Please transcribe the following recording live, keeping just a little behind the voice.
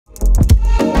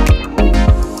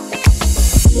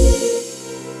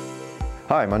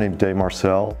Hi, my name is Dave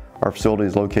Marsell. Our facility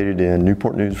is located in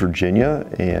Newport News, Virginia,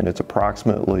 and it's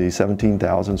approximately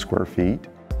 17,000 square feet.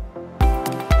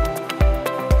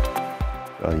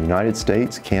 United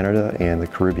States, Canada, and the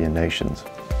Caribbean nations.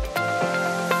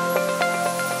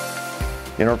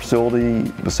 In our facility,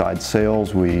 besides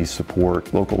sales, we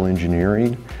support local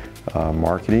engineering,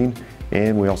 marketing,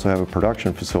 and we also have a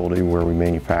production facility where we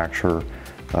manufacture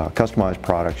customized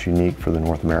products unique for the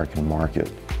North American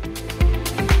market.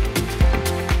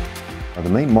 The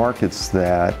main markets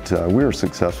that we are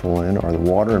successful in are the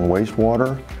water and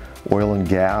wastewater, oil and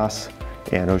gas,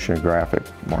 and oceanographic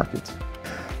markets.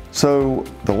 So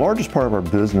the largest part of our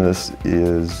business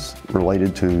is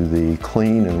related to the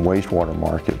clean and wastewater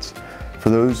markets.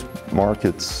 For those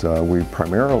markets, we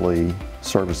primarily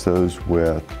service those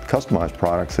with customized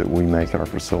products that we make at our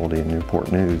facility in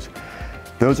Newport News.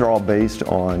 Those are all based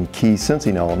on key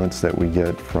sensing elements that we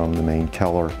get from the main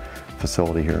KELLER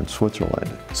facility here in Switzerland.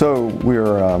 So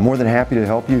we're more than happy to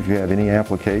help you if you have any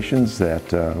applications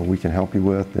that we can help you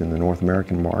with in the North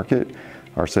American market.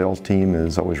 Our sales team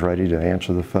is always ready to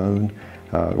answer the phone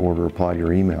or to reply to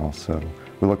your email. So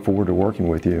we look forward to working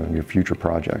with you on your future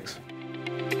projects.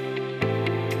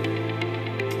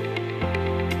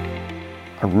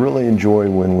 I really enjoy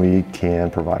when we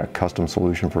can provide a custom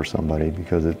solution for somebody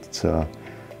because it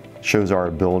shows our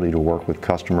ability to work with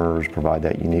customers, provide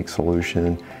that unique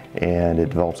solution, and it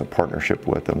develops a partnership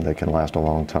with them that can last a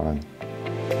long time.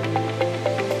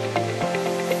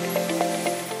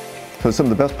 So some of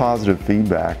the best positive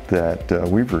feedback that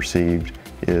we've received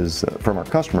is from our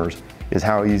customers is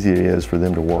how easy it is for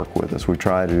them to work with us. We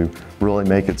try to really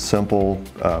make it simple.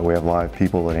 We have live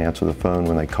people that answer the phone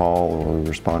when they call, or we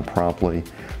respond promptly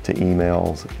to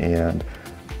emails, and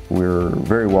we're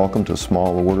very welcome to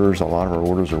small orders. A lot of our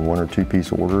orders are 1 or 2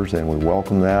 piece orders, and we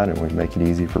welcome that, and we make it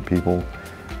easy for people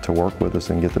to work with us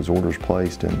and get those orders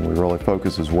placed. And we really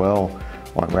focus as well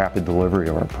on rapid delivery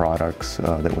of our products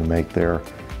that we make there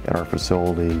at our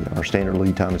facility. Our standard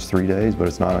lead time is 3 days, but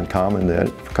it's not uncommon that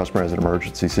if a customer has an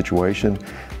emergency situation,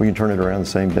 we can turn it around the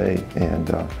same day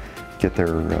and get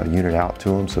their unit out to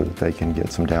them so that they can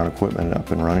get some down equipment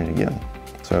up and running again.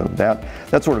 So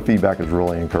that sort of feedback is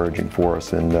really encouraging for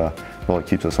us and really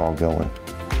keeps us all going.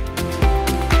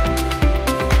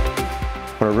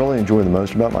 What I really enjoy the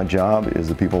most about my job is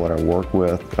the people that I work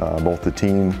with, both the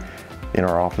team in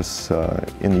our office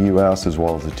in the U.S. as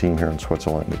well as the team here in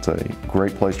Switzerland. It's a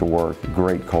great place to work,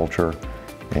 great culture,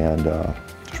 and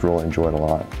just really enjoy it a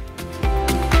lot.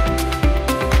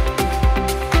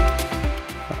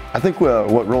 I think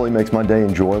what really makes my day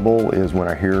enjoyable is when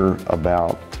I hear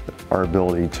about our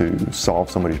ability to solve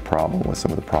somebody's problem with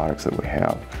some of the products that we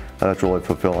have. That's really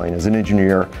fulfilling. As an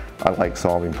engineer, I like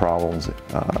solving problems.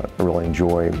 I really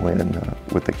enjoy when,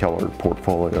 with the KELLER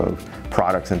portfolio of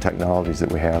products and technologies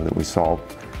that we have, that we solve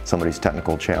somebody's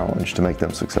technical challenge to make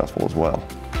them successful as well.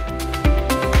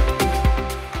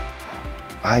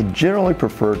 I generally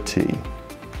prefer tea.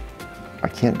 I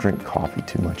can't drink coffee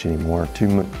too much anymore.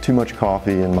 Too much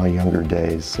coffee in my younger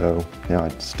days, so I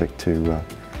stick to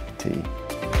tea.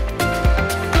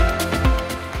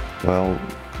 Well,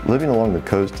 living along the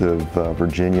coast of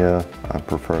Virginia, I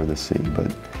prefer the sea,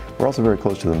 but we're also very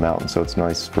close to the mountains, so it's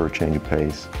nice for a change of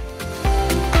pace.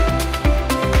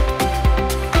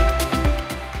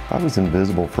 If I was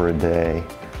invisible for a day,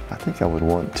 I think I would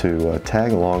want to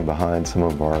tag along behind some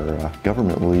of our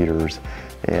government leaders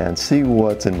and see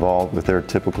what's involved with their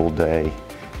typical day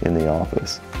in the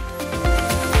office.